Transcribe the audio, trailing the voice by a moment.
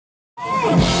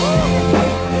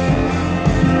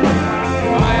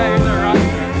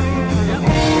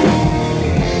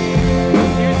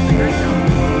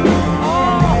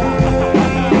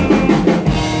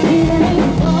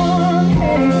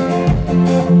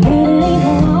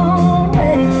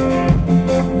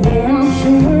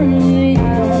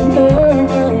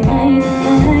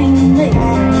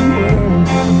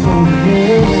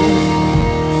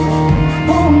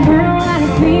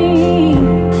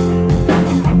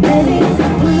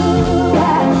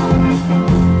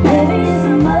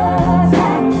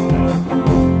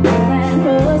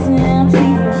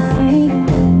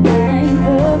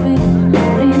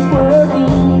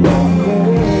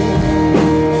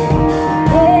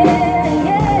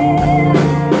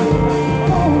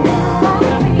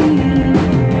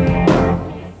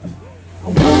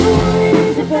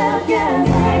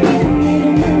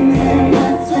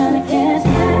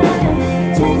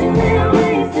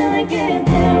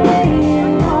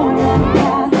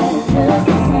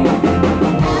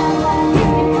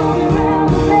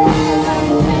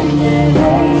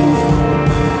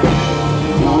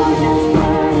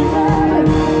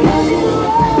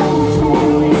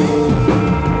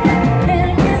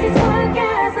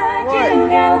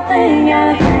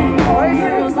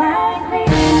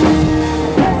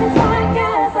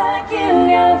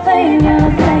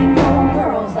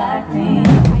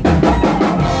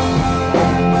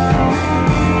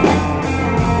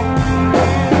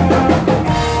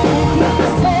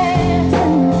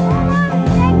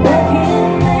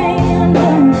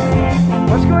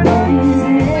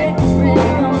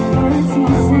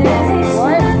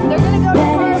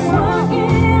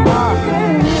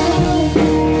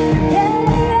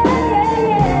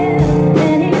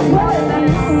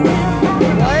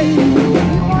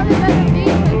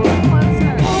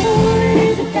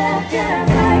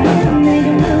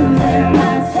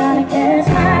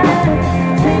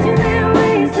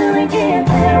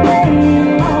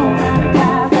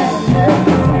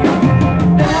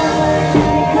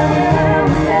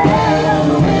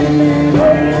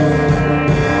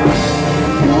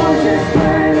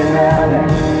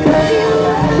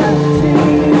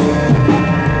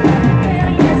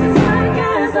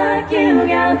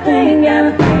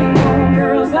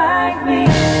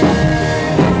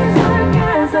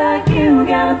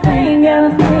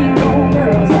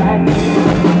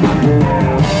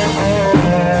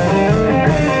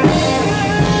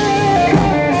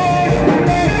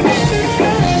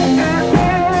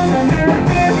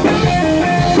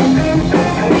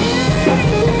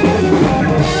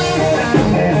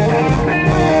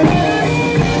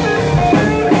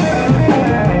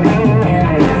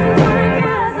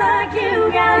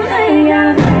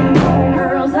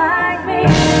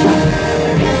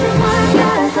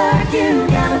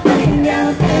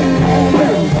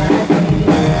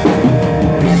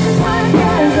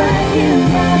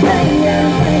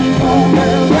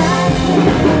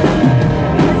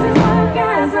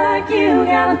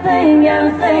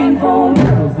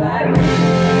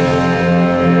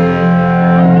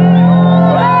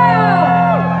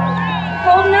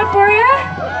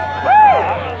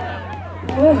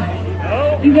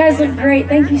You guys look great.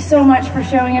 Thank you so much for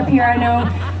showing up here. I know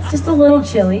it's just a little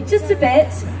chilly, just a bit.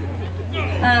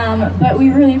 But we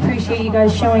really appreciate you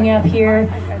guys showing up here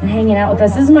and hanging out with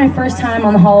us. This is my first time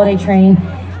on the holiday train,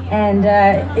 and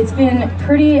it's been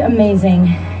pretty amazing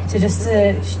to just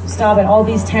stop at all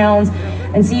these towns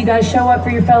and see you guys show up for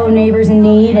your fellow neighbors in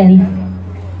need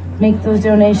and make those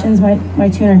donations. My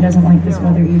tuner doesn't like this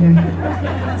weather either.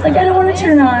 It's like, I don't want to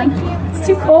turn on. It's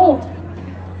too cold.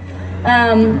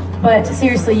 But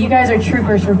seriously, you guys are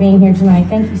troopers for being here tonight.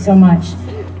 Thank you so much.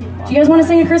 Do you guys want to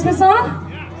sing a Christmas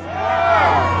song?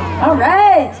 Yeah. All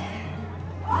right.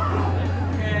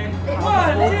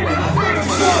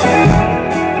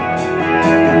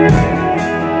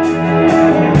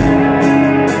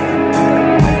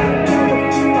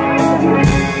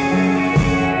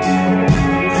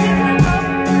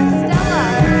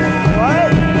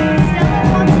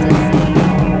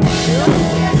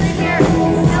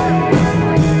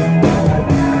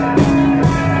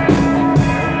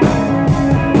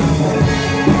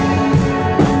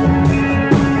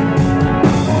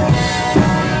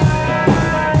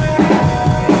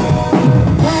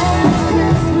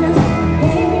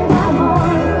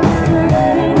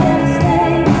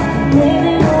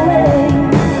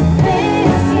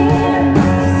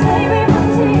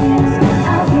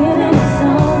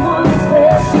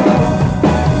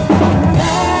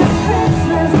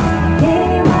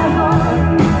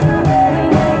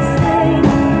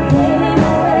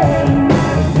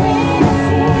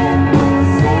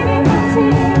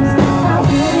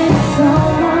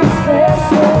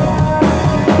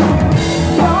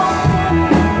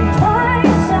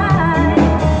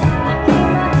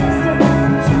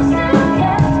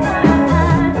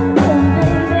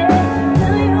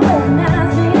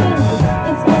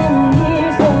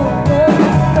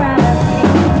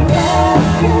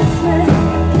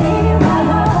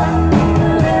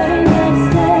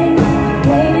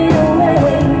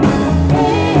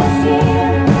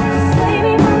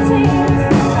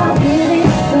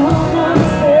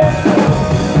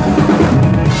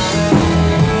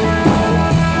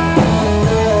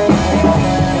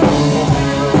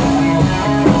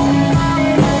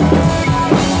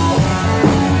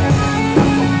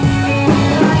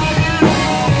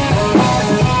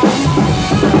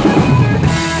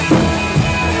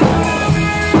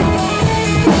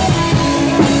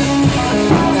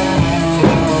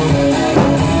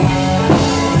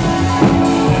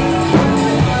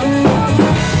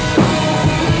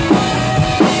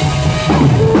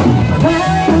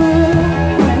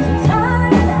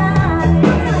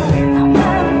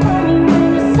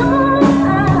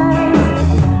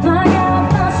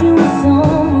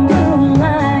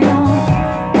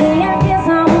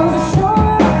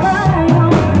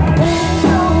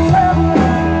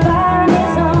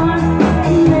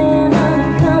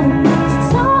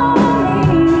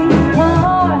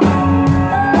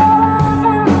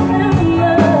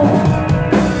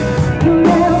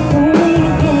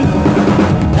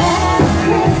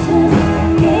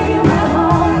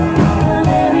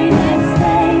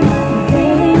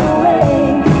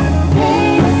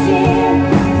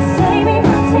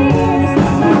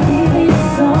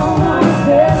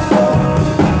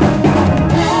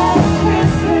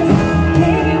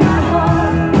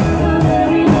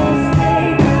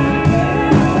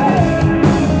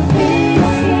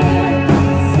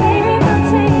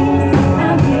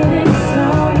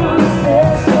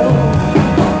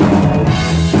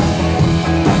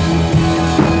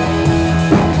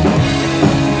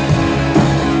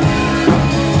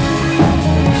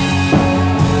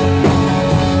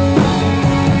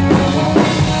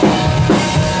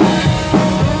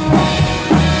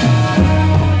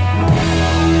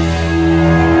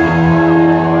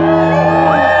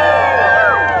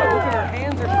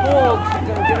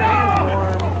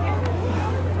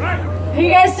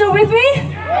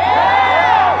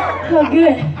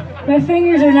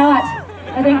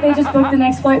 I think they just booked the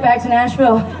next flight back to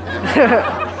Nashville.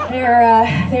 They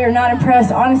are not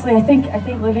impressed. Honestly, I think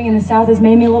living in the South has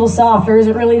made me a little soft, or is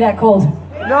it really that cold?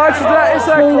 No, it's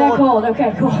that really cold. That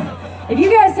cold. Okay, cool. If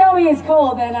you guys tell me it's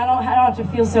cold, then I don't have to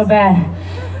feel so bad.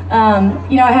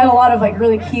 You know, I had a lot of like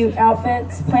really cute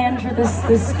outfits planned for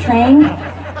this train.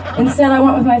 Instead, I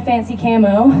went with my fancy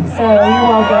camo, so you're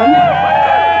welcome.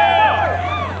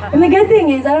 And the good thing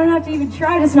is, I don't have to even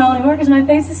try to smile anymore because my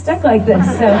face is stuck like this.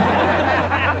 So,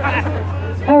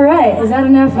 all right, is that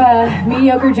enough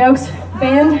mediocre jokes,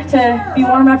 band, to be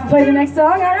warm enough to play the next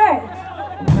song? All right.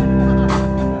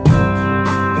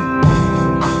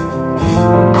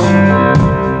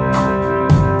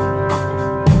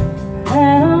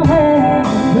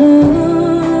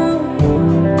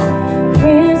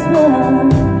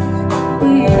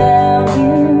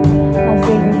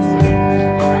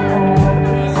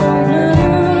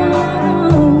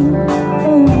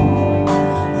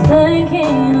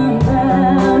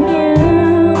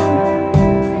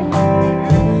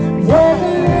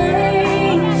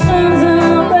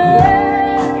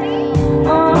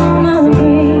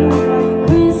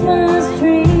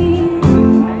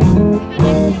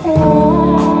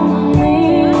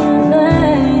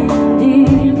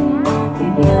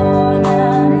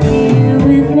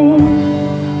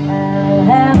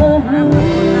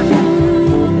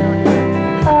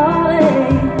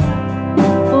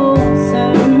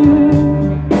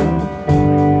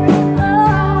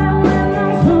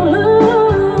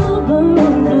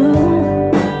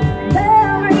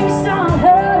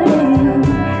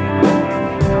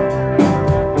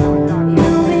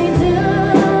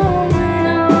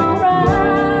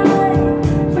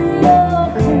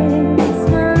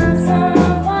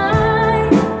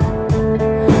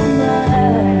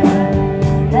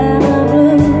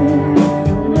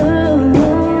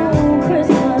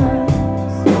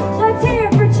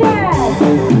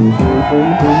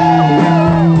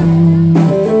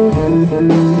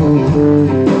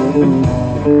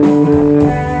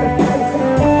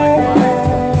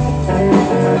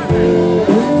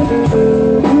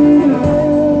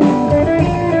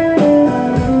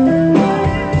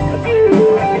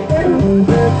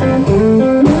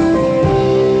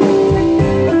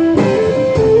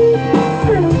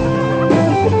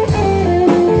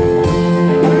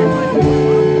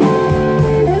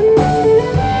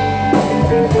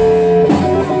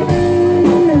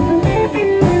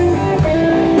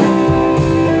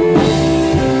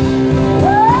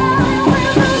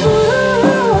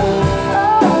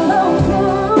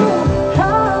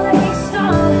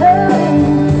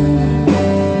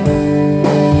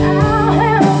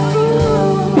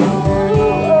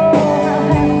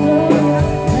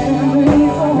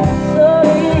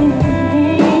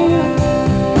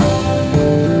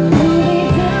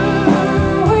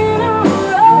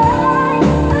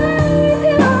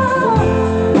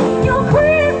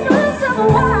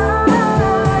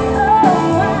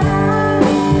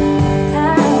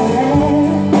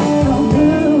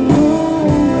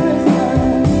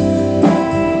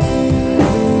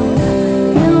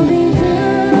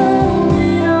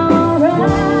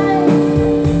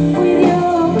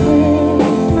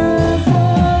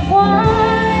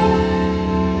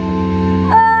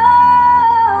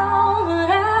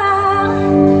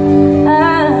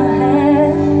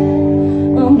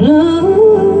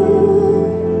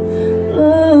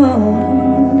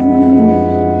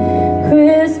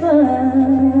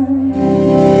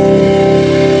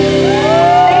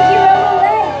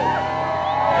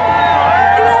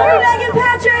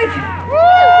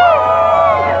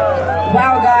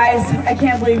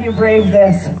 Brave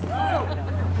this.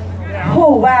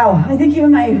 Oh wow, I think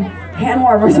even my hand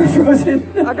warmers are frozen.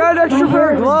 I got an extra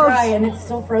pair of gloves. Dry and it's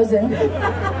still frozen.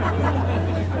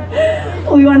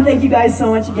 Well, we want to thank you guys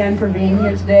so much again for being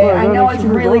here today. I know it's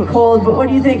really cold, but what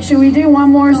do you think? Should we do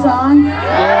one more song?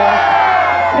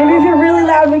 Yeah. Maybe if you're really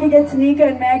loud, we could get Tanika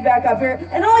and Mag back up here.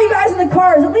 And all you guys in the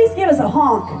cars, at least give us a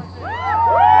honk.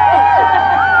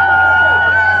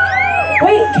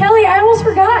 Wait, Kelly, I almost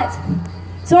forgot.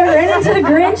 So I ran into the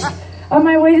Grinch on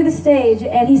my way to the stage,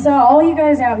 and he saw all you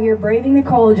guys out here braving the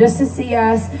cold just to see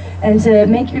us and to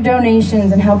make your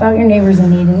donations and help out your neighbors in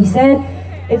need. And he said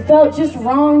it felt just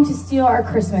wrong to steal our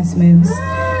Christmas moose.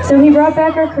 So he brought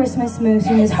back our Christmas moose,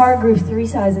 and his heart grew 3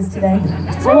 sizes today.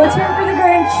 So let's hear it for the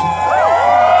Grinch.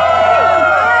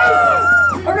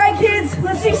 All right, kids,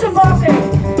 let's sing some bopping.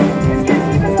 It's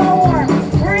gonna keep us all warm.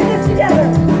 We're in this together.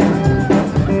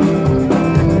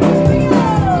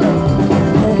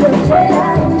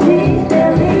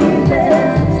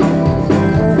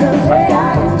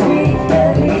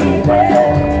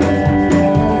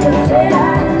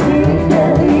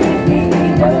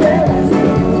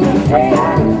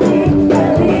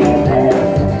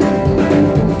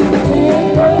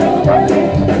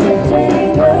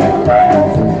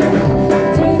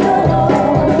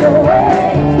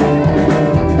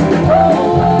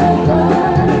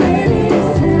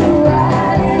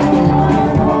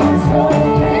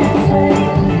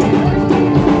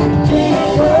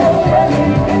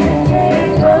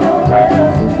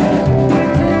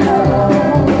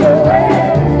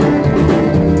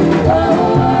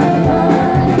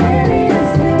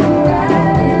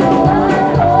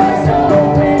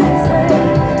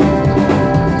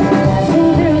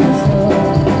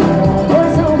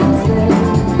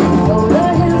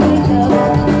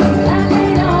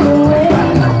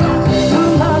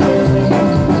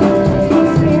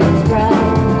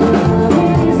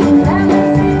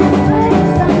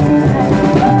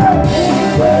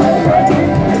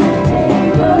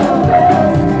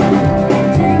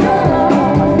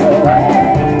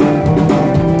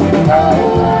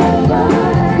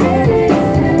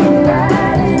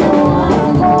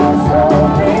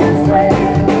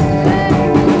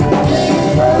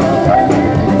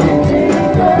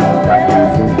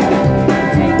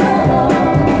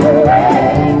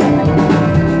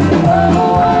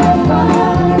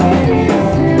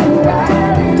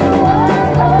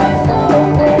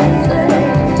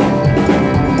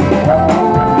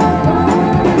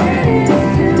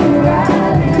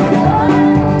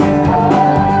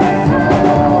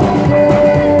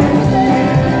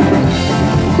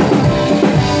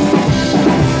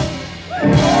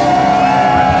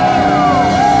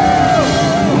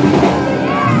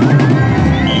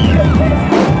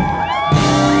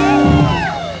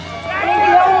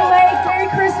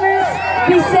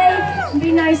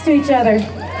 nice to each other.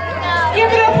 Give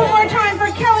it up one more time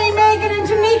for Kelly, Megan, and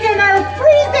Tanika and our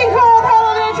freezing cold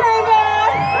holiday train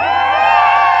band.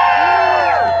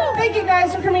 Thank you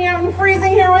guys for coming out and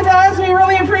freezing here with us. We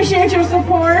really appreciate your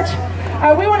support.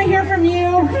 We want to hear from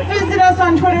you. Visit us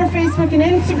on Twitter, Facebook, and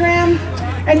Instagram.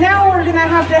 And now we're going to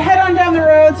have to head on down the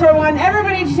road, so I want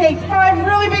everybody to take 5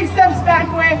 really big steps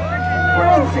backwards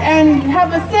and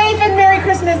have a safe and Merry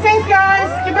Christmas. Thanks, guys.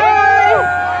 Goodbye.